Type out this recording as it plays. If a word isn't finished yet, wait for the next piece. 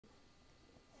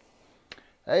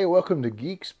Hey, welcome to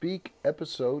Geek Speak,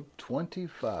 episode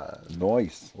 25.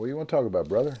 Nice. What do you want to talk about,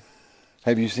 brother?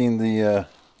 Have you seen the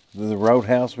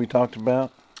Roadhouse we talked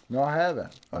about? No, I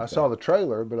haven't. Okay. I saw the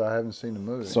trailer, but I haven't seen the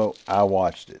movie. So I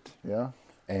watched it. Yeah?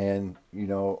 And, you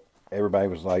know, everybody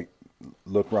was like,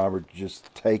 look, Robert,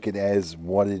 just take it as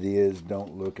what it is.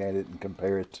 Don't look at it and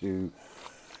compare it to,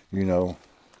 you know,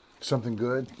 Something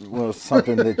good? well,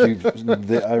 something that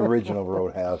the original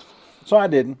Roadhouse. So I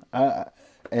didn't.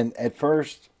 And at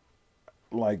first,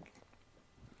 like,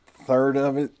 third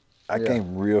of it, I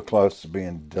came real close to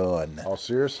being done. Oh,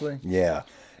 seriously? Yeah.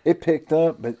 It picked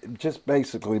up, but just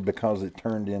basically because it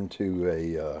turned into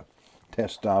a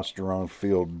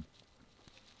testosterone-filled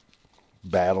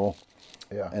battle.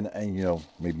 Yeah. And, you know,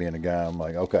 me being a guy, I'm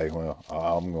like, okay, well,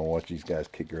 I'm going to watch these guys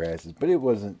kick their asses. But it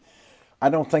wasn't, I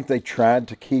don't think they tried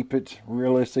to keep it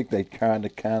realistic. They kind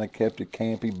of kept it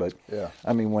campy. But, Yeah.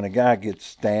 I mean, when a guy gets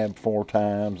stabbed 4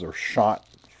 times or shot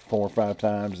 4 or 5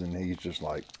 times and he's just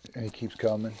like... And he keeps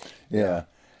coming? Yeah.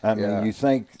 I mean, you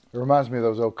think... It reminds me of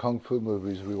those old kung fu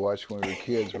movies we watched when we were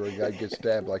kids where a guy gets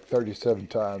stabbed like 37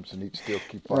 times and he'd still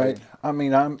keep fighting. Right. I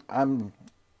mean, I'm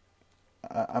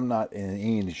not in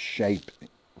any shape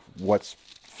what's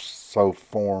so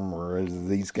form or as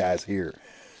these guys here.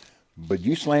 But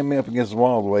you slam me up against the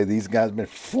wall the way these guys have been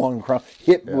flung across,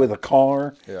 hit with a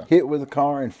car,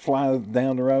 and fly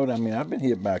down the road. I mean, I've been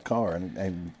hit by a car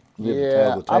and live to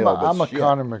tell the tale. I'm a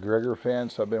Conor McGregor fan,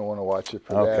 so I've been wanting to watch it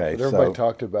for that. Okay, but everybody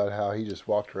talked about how he just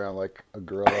walked around like a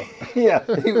gorilla. Yeah,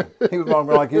 he was walking around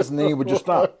like his knee would just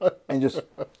stop and just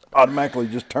automatically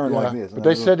just turn like this. But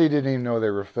they said he didn't even know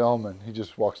they were filming. He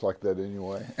just walks like that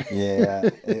anyway. Yeah,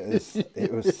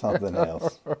 it was something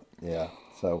else. Yeah,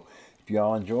 so if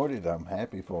y'all enjoyed it, I'm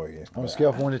happy for you. On a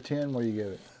scale of 1 to 10, what do you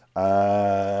give it?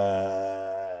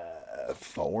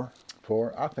 4.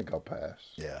 4? I think I'll pass.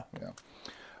 Yeah.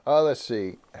 Let's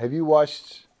see. Have you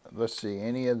watched,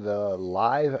 any of the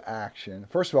live action?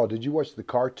 First of all, did you watch the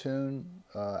cartoon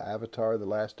Avatar, The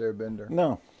Last Airbender?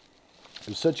 No. It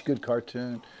was such a good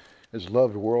cartoon. It's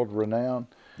loved world renowned.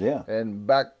 Yeah. And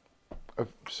back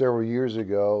several years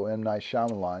ago, M. Night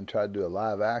Shyamalan tried to do a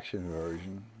live action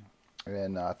version.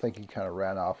 And I think he kind of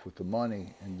ran off with the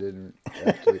money and didn't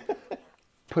actually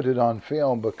put it on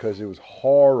film because it was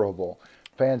horrible.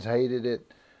 Fans hated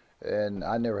it, and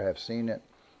I never have seen it.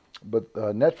 But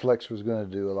Netflix was going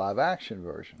to do a live action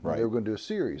version. Right. They were going to do a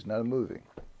series, not a movie.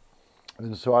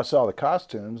 And so I saw the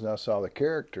costumes and I saw the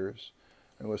characters,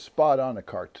 and it was spot on a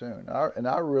cartoon. And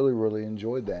I really, really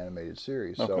enjoyed the animated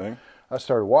series. Okay. So I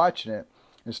started watching it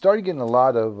and started getting a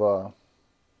lot of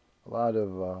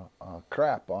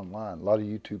crap online. A lot of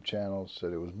YouTube channels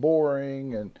said it was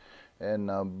boring,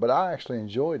 but I actually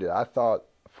enjoyed it. I thought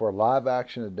for a live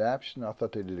action adaptation, I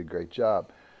thought they did a great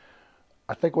job.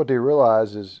 I think what they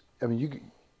realized is, I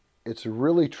mean, it's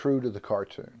really true to the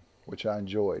cartoon, which I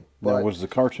enjoyed. Now, was the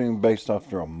cartoon based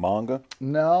off a manga?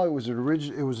 No, it was an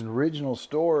original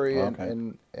story, Okay.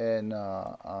 and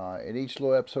each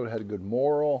little episode had a good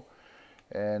moral.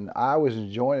 And I was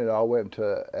enjoying it all the way up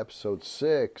to episode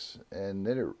 6, and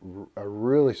then I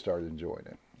really started enjoying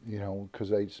it, because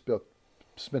they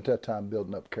spent that time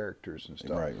building up characters and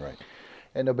stuff. Right.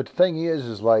 And but the thing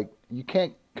is like you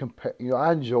can't compare.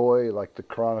 I enjoy like the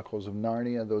Chronicles of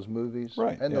Narnia, those movies,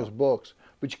 and those books,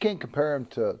 but you can't compare them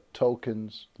to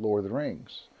Tolkien's Lord of the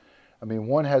Rings. I mean,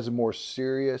 one has a more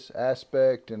serious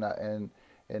aspect, and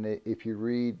if you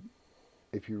read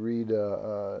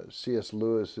C.S.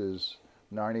 Lewis's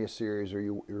Narnia series, or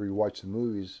you watch the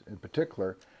movies in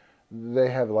particular, they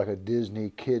have like a Disney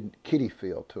kiddie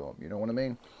feel to them. You know what I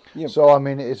mean? Yeah. So I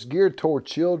mean, it's geared toward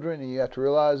children, and you have to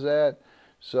realize that.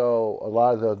 So a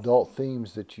lot of the adult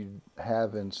themes that you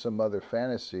have in some other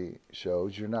fantasy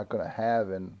shows, you're not going to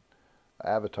have in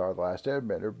Avatar: The Last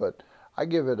Airbender. But I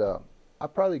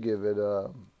probably give it a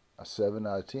 7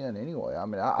 out of 10 anyway. I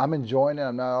mean, I'm enjoying it.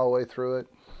 I'm not all the way through it,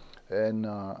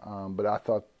 but I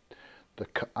thought.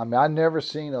 I never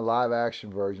seen a live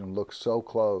action version look so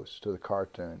close to the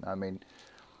cartoon. I mean,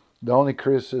 the only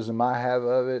criticism I have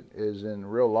of it is in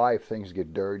real life things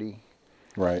get dirty,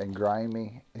 and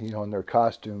grimy, and their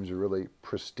costumes are really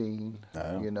pristine,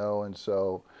 and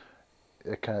so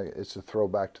it's a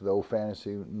throwback to the old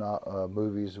fantasy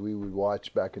movies we would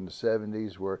watch back in the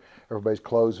 70s where everybody's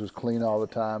clothes was clean all the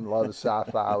time. A lot of the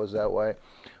sci-fi was that way.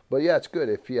 But yeah, it's good.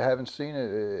 If you haven't seen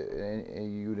it,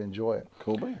 you'd enjoy it.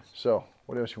 Cool beans. So,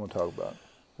 what else you want to talk about?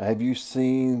 Have you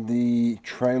seen the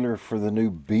trailer for the new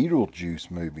Beetle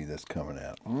Juice movie that's coming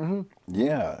out? Mm-hmm.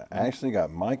 Yeah, actually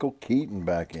got Michael Keaton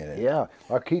back in it. Yeah,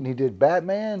 Michael Keaton, he did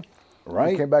Batman.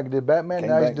 Right. He came back and did Batman.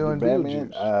 Now he's doing Beetle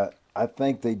Juice. I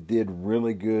think they did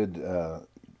really good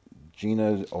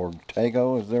Gina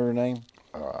Ortega, is that her name?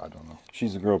 I don't know.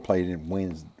 She's the girl who played in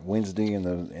Wednesday in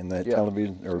that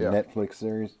television or Netflix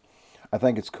series. I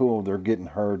think it's cool they're getting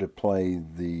her to play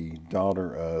the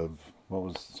daughter of, what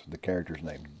was the character's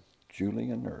name?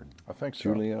 Julian or I think so.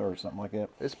 Julia or something like that.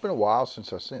 It's been a while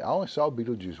since I've seen it. I only saw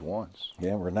Beetle Juice once.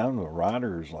 Yeah, Renowned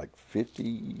Rider is like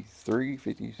 53,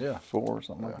 54 or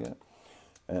something like that.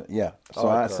 So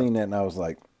I seen that and I was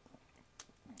like,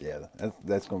 yeah,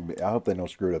 that's going to be, I hope they don't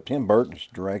screw it up. Tim Burton's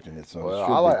directing it, so it should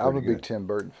be I'm a good. big Tim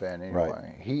Burton fan anyway.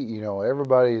 Right. He,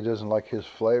 everybody doesn't like his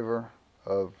flavor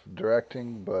of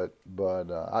directing, but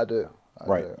I do.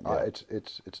 I do. Yeah.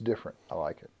 It's different. I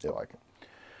like it. Yep. I like it.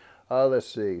 Let's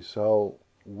see. So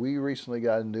we recently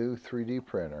got a new 3D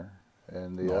printer,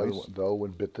 and the other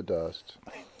one bit the dust.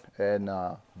 And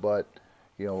but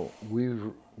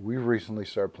we've recently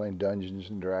started playing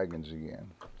Dungeons and Dragons again.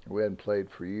 We hadn't played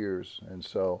for years, and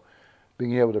so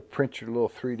being able to print your little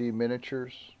 3D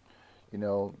miniatures,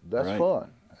 that's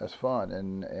fun. That's fun,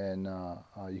 and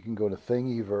you can go to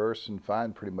Thingiverse and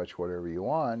find pretty much whatever you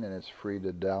want, and it's free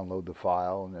to download the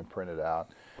file and then print it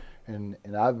out. And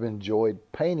I've enjoyed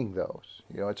painting those.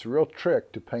 It's a real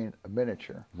trick to paint a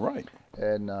miniature. Right.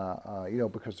 And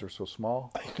because they're so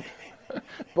small.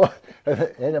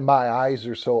 and my eyes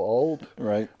are so old.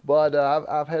 Right. But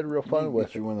I've had real fun with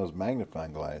it. You one of those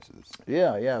magnifying glasses.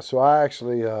 Yeah. So I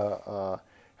actually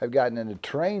have gotten into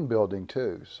terrain building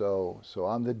too. So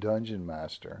I'm the dungeon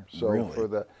master. So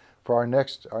really? For our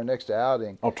next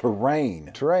outing. Oh, terrain.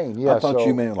 Terrain, yeah. I thought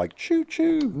you meant like choo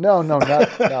choo. No.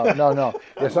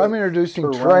 Yes, I'm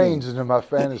introducing trains into my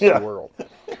fantasy world.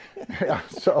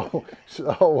 So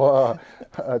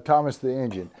Thomas the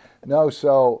Engine. No,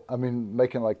 so I mean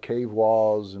making like cave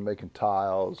walls and making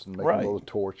tiles and making little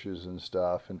torches and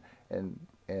stuff and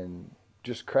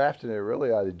just crafting it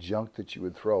really out of junk that you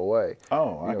would throw away.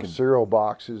 Cereal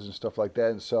boxes and stuff like that.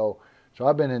 And so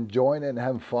I've been enjoying it and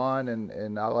having fun,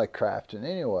 and I like crafting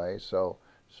anyway. So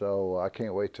I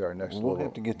can't wait till our next. We'll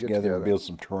have to get together and build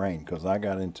some terrain, because I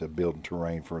got into building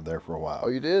terrain for a while. Oh,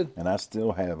 you did? And I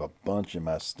still have a bunch of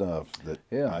my stuff that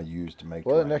I use to make.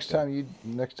 Well, terrain. next time you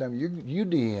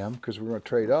DM, because we're going to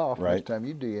trade off. Right. Next time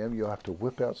you DM, you'll have to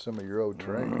whip out some of your old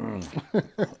terrain.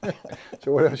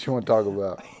 So what else you want to talk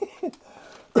about?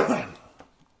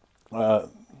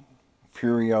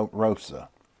 Furiosa.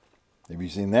 Have you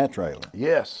seen that trailer?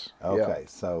 Yes. Okay,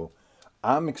 so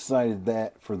I'm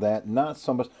excited for that. Not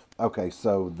so much. Okay,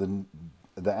 so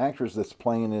the actress that's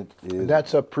playing it is.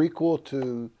 That's a prequel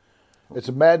to. It's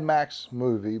a Mad Max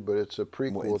movie, but it's a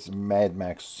prequel. Well, it's Mad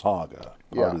Max Saga.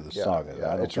 Part of the saga.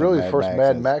 Yeah. It's really the first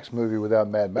Mad Max movie without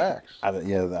Mad Max.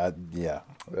 Yeah.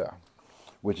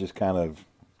 Which is kind of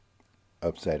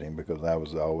upsetting, because I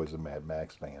was always a Mad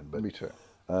Max fan. But me too.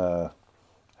 How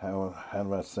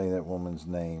do I say that woman's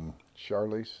name?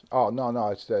 Charlize. Oh no,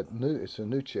 it's a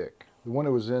new chick. The one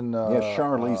that was in.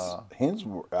 Charlize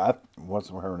Hemsworth. What's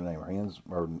her name?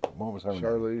 What was her name?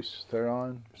 Charlize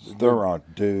Theron. Theron,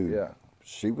 dude. Yeah.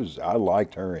 She was. I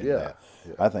liked her in that.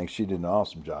 Yeah. I think she did an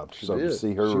awesome job. She did. To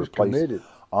see her replace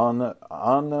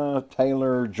Anna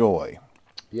Taylor-Joy.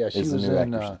 Yeah, she was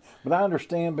in. But I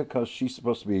understand, because she's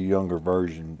supposed to be a younger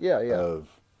version. Of.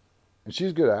 And she's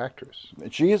a good actress.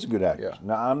 She is a good actress. Yeah.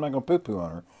 Now, I'm not going to poo-poo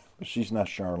on her, but she's not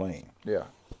Charlene. Yeah.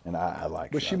 And I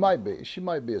like. But Charlene. She might be. She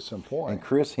might be at some point. And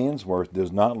Chris Hemsworth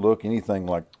does not look anything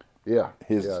like.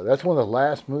 That's one of the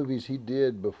last movies he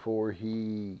did before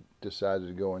he decided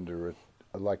to go into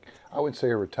I wouldn't say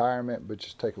a retirement, but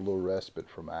just take a little respite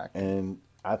from acting. And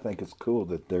I think it's cool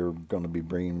that they're going to be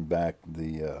bringing back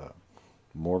the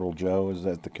Mortal Joe. Is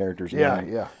that the character's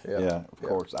name? Yeah. Of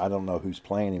course. I don't know who's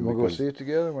playing him. You want to go see it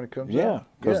together when it comes out? Yeah,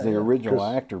 because the original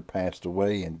actor passed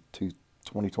away in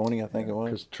 2020, I think it was.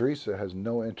 Because Teresa has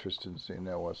no interest in seeing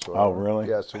that whatsoever. Oh, really?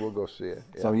 Yeah, so we'll go see it.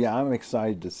 Yeah. So, I'm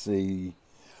excited to see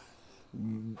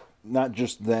not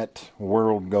just that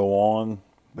world go on,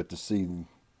 but to see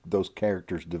those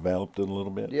characters developed a little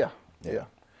bit. Yeah.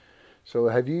 So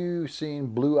have you seen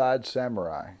Blue-Eyed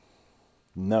Samurai?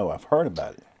 No, I've heard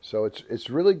about it. So it's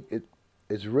really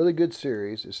good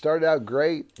series. It started out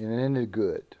great and it ended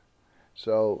good.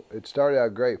 So it started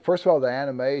out great. First of all, the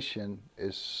animation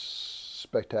is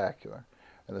spectacular,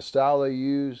 and the style they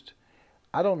used.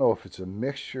 I don't know if it's a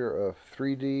mixture of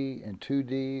 3D and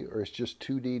 2D, or it's just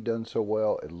 2D done so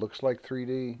well it looks like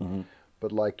 3D. Mm-hmm.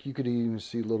 But like you could even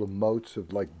see little motes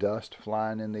of like dust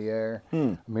flying in the air.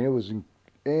 I mean, it was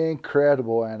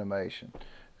incredible animation,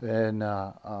 and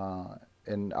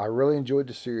I really enjoyed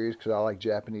the series because I like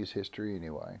Japanese history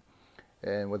anyway.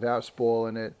 And without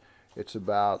spoiling it, it's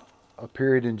about a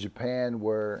period in Japan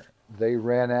where they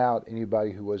ran out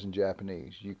anybody who wasn't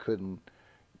Japanese. You couldn't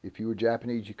if you were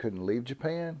Japanese, you couldn't leave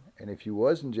Japan, and if you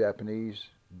wasn't Japanese,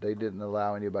 they didn't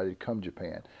allow anybody to come to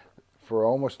Japan. For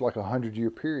almost like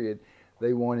 100-year period,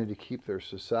 they wanted to keep their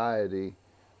society.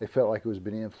 They felt like it was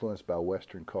being influenced by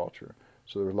Western culture.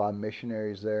 So there were a lot of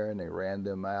missionaries there, and they ran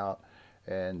them out.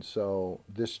 And so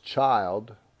this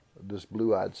child, this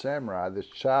blue-eyed samurai, this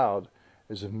child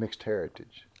is of mixed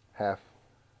heritage, half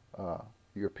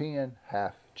European,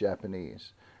 half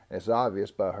Japanese. And it's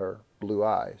obvious by her blue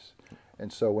eyes.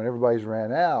 And so when everybody's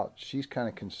ran out, she's kind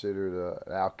of considered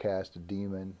an outcast, a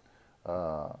demon,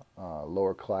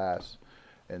 lower class.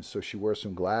 And so she wears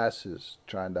some glasses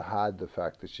trying to hide the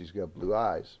fact that she's got blue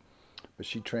eyes. But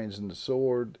she trains in the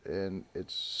sword, and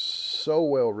it's so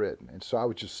well written. And so I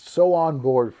was just so on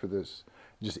board for this,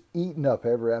 just eating up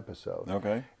every episode.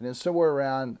 Okay. And then somewhere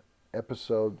around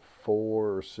episode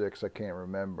 4 or 6, I can't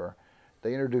remember,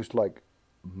 they introduced like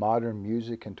modern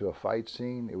music into a fight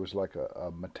scene. It was like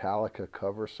a Metallica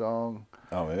cover song.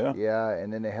 Oh, yeah? Yeah,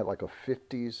 and then they had like a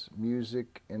 50s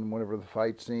music in one of the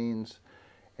fight scenes.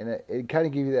 And it kind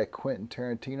of gave you that Quentin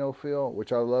Tarantino feel,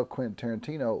 which I love Quentin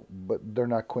Tarantino, but they're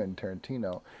not Quentin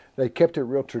Tarantino. They kept it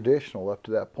real traditional up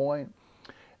to that point.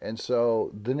 And so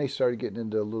then they started getting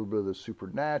into a little bit of the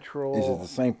supernatural. Is it the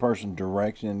same person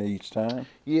directing it each time?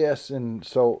 Yes, and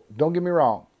so don't get me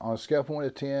wrong. On a scale from 1 to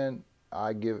 10,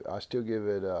 I still give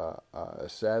it a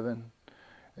 7.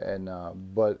 And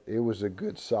but it was a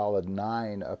good solid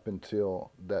 9 up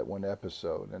until that one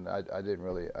episode, and I didn't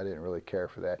really care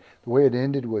for that. The way it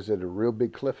ended was at a real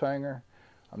big cliffhanger.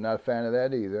 I'm not a fan of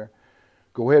that either.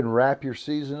 Go ahead and wrap your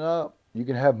season up. You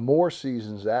can have more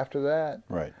seasons after that,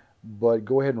 Right. but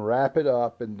go ahead and wrap it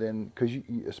up, and then because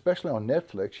especially on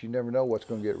Netflix, you never know what's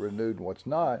going to get renewed and what's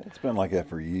not. It's been like that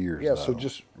for years. Yeah, though. so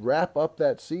just wrap up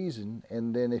that season,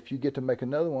 and then if you get to make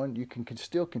another one, you can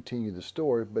still continue the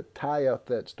story, but tie up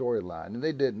that storyline. And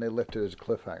they didn't. They left it as a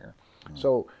cliffhanger.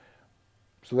 So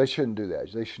they shouldn't do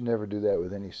that. They should never do that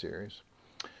with any series.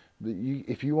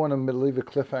 If you want to leave a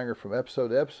cliffhanger from episode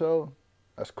to episode,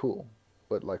 that's cool.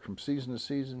 But like from season to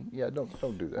season, yeah, don't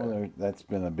do that. Well, that's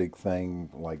been a big thing.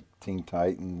 Like Teen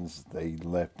Titans, they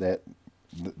left that.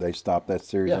 They stopped that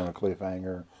series on a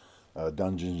cliffhanger.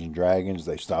 Dungeons and Dragons,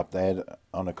 they stopped that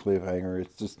on a cliffhanger.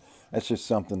 That's just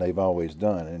something they've always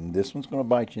done, and this one's going to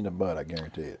bite you in the butt. I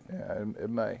guarantee it. Yeah, it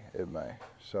may.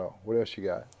 So what else you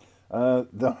got?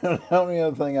 The only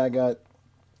other thing I got.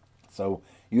 So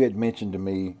you had mentioned to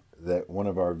me that one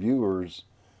of our viewers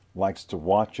likes to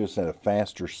watch us at a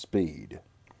faster speed.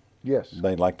 Yes.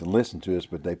 They like to listen to us,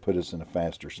 but they put us in a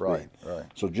faster speed. Right.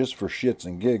 So just for shits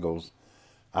and giggles,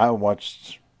 I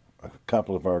watched a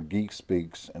couple of our Geek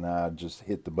Speaks, and I just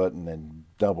hit the button and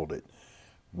doubled it.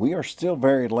 We are still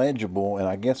very legible, and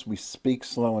I guess we speak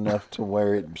slow enough to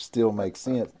where it still makes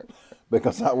sense.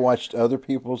 Because I watched other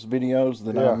people's videos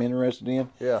that I'm interested in,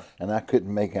 and I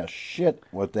couldn't make out shit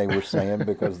what they were saying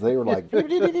because they were like,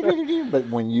 but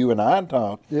when you and I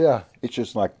talk, it's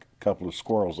just like a couple of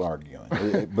squirrels arguing.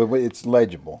 But it's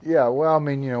legible. Yeah, well, I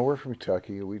mean, we're from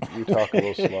Kentucky. We talk a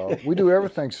little slow. We do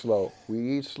everything slow.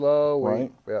 We eat slow.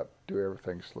 Right. Do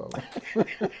everything slow.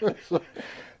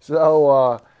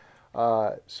 So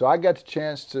I got the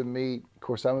chance to meet, of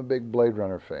course, I'm a big Blade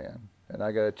Runner fan. And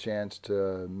I got a chance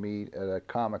to meet at a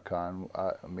Comic Con.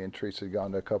 Me and Teresa had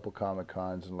gone to a couple Comic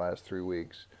Cons in the last 3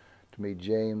 weeks to meet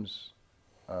James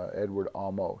Edward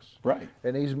Olmos. Right.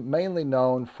 And he's mainly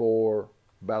known for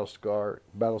Battlestar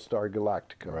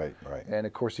Galactica. Right. And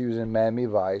of course, he was in Miami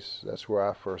Vice. That's where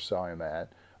I first saw him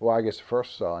at. Well, I guess I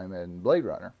first saw him in Blade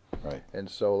Runner. Right. And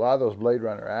so a lot of those Blade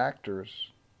Runner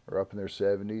actors are up in their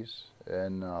 70s,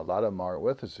 and a lot of them aren't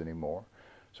with us anymore.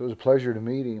 So it was a pleasure to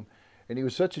meet him. And he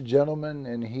was such a gentleman,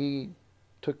 and he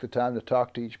took the time to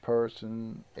talk to each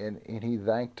person, and he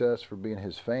thanked us for being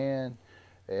his fan,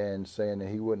 and saying that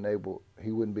he wouldn't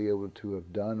be able to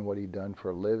have done what he'd done for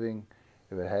a living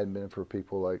if it hadn't been for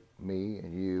people like me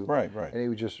and you. Right. And he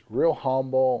was just real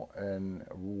humble and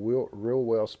real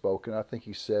well spoken. I think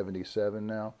he's 77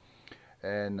 now,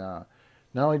 and not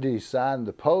only did he sign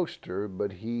the poster,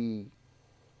 but he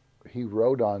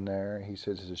wrote on there. He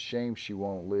says it's a shame she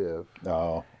won't live.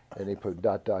 Oh. And he put ...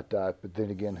 but then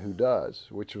again, who does?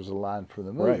 Which was a line from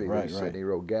the movie. Right. He said he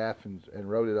wrote gaff and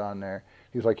wrote it on there.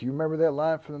 He was like, "You remember that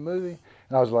line from the movie?"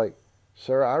 And I was like,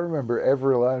 "Sir, I remember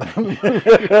every line from the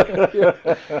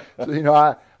movie."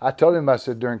 So, I told him, I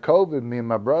said, during COVID, me and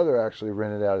my brother actually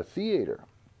rented out a theater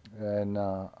and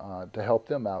to help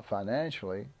them out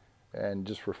financially and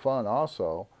just for fun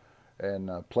also,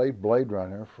 and played Blade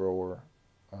Runner for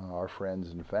our friends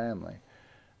and family.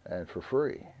 And for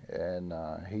free, and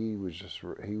he was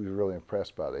really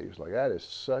impressed by that. He was like, "That is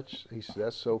such," he said,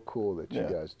 "that's so cool that you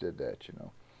guys did that,"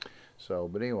 So,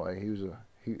 but anyway,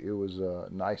 it was a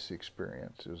nice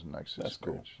experience. It was a nice That's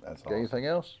experience. cool. That's Got awesome. anything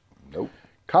else? Nope.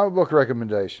 Comic book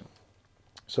recommendation.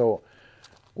 So,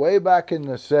 way back in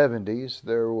the 70s,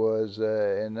 there was,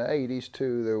 in the 80s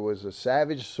too, there was a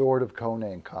Savage Sword of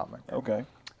Conan comic. Okay.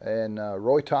 And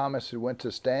Roy Thomas had went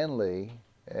to Stan Lee,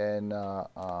 and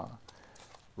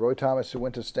Roy Thomas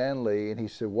went to Stan Lee, and he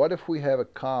said, what if we have a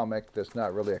comic that's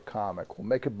not really a comic? We'll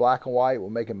make it black and white, we'll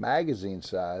make it magazine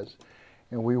size,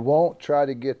 and we won't try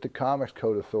to get the Comics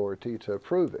Code Authority to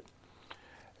approve it.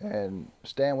 And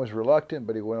Stan was reluctant,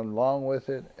 but he went along with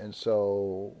it, and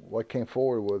so what came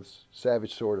forward was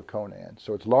Savage Sword of Conan.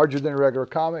 So it's larger than a regular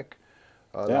comic.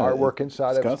 The artwork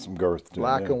inside it's of got some girth to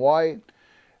black it. and white.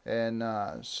 And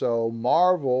so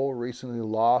Marvel recently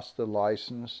lost the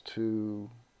license to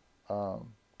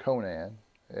Conan,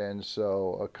 and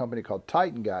so a company called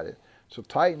Titan got it. So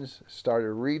Titans started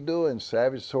redoing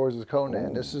Savage Swords of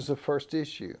Conan. Ooh. This is the first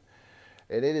issue,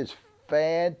 and it is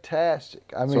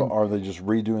fantastic. I mean, So are they just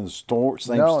redoing the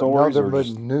same no, stories? no, Or they're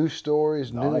just... new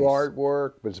stories, new Nice.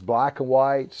 artwork, but it's black and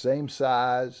white, same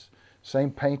size,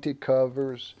 same painted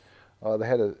covers. They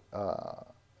had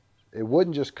it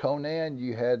wasn't just Conan.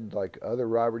 You had like other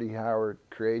Robert E. Howard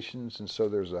creations, and so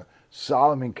there's a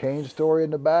Solomon Kane story in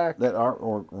the back. That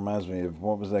artwork reminds me of,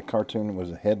 what was that cartoon? It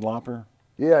was a Headlopper?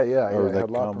 Yeah, Or that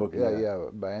Headlopper. comic book, Yeah,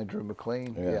 by Andrew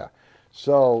McLean. Yeah. Yeah.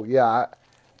 So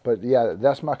but yeah,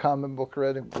 that's my comic book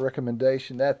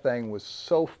recommendation. That thing was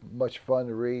so much fun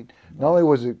to read. Not only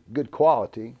was it good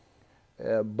quality,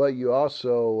 but you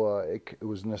also it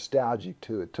was nostalgic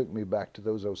too. It took me back to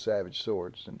those old Savage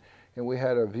Swords, and we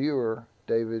had a viewer,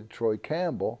 David Troy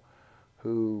Campbell,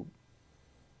 who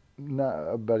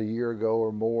about a year ago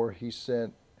or more, he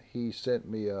sent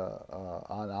me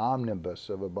an omnibus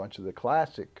of a bunch of the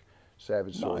classic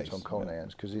Savage Swords Nice, on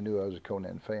Conan's, because he knew I was a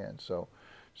Conan fan. So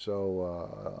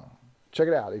check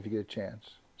it out if you get a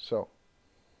chance. So,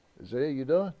 is that it? You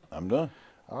done? I'm done.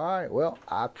 All right. Well,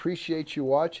 I appreciate you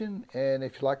watching, and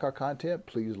if you like our content,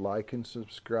 please like and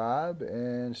subscribe,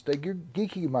 and stay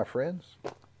geeky, my friends.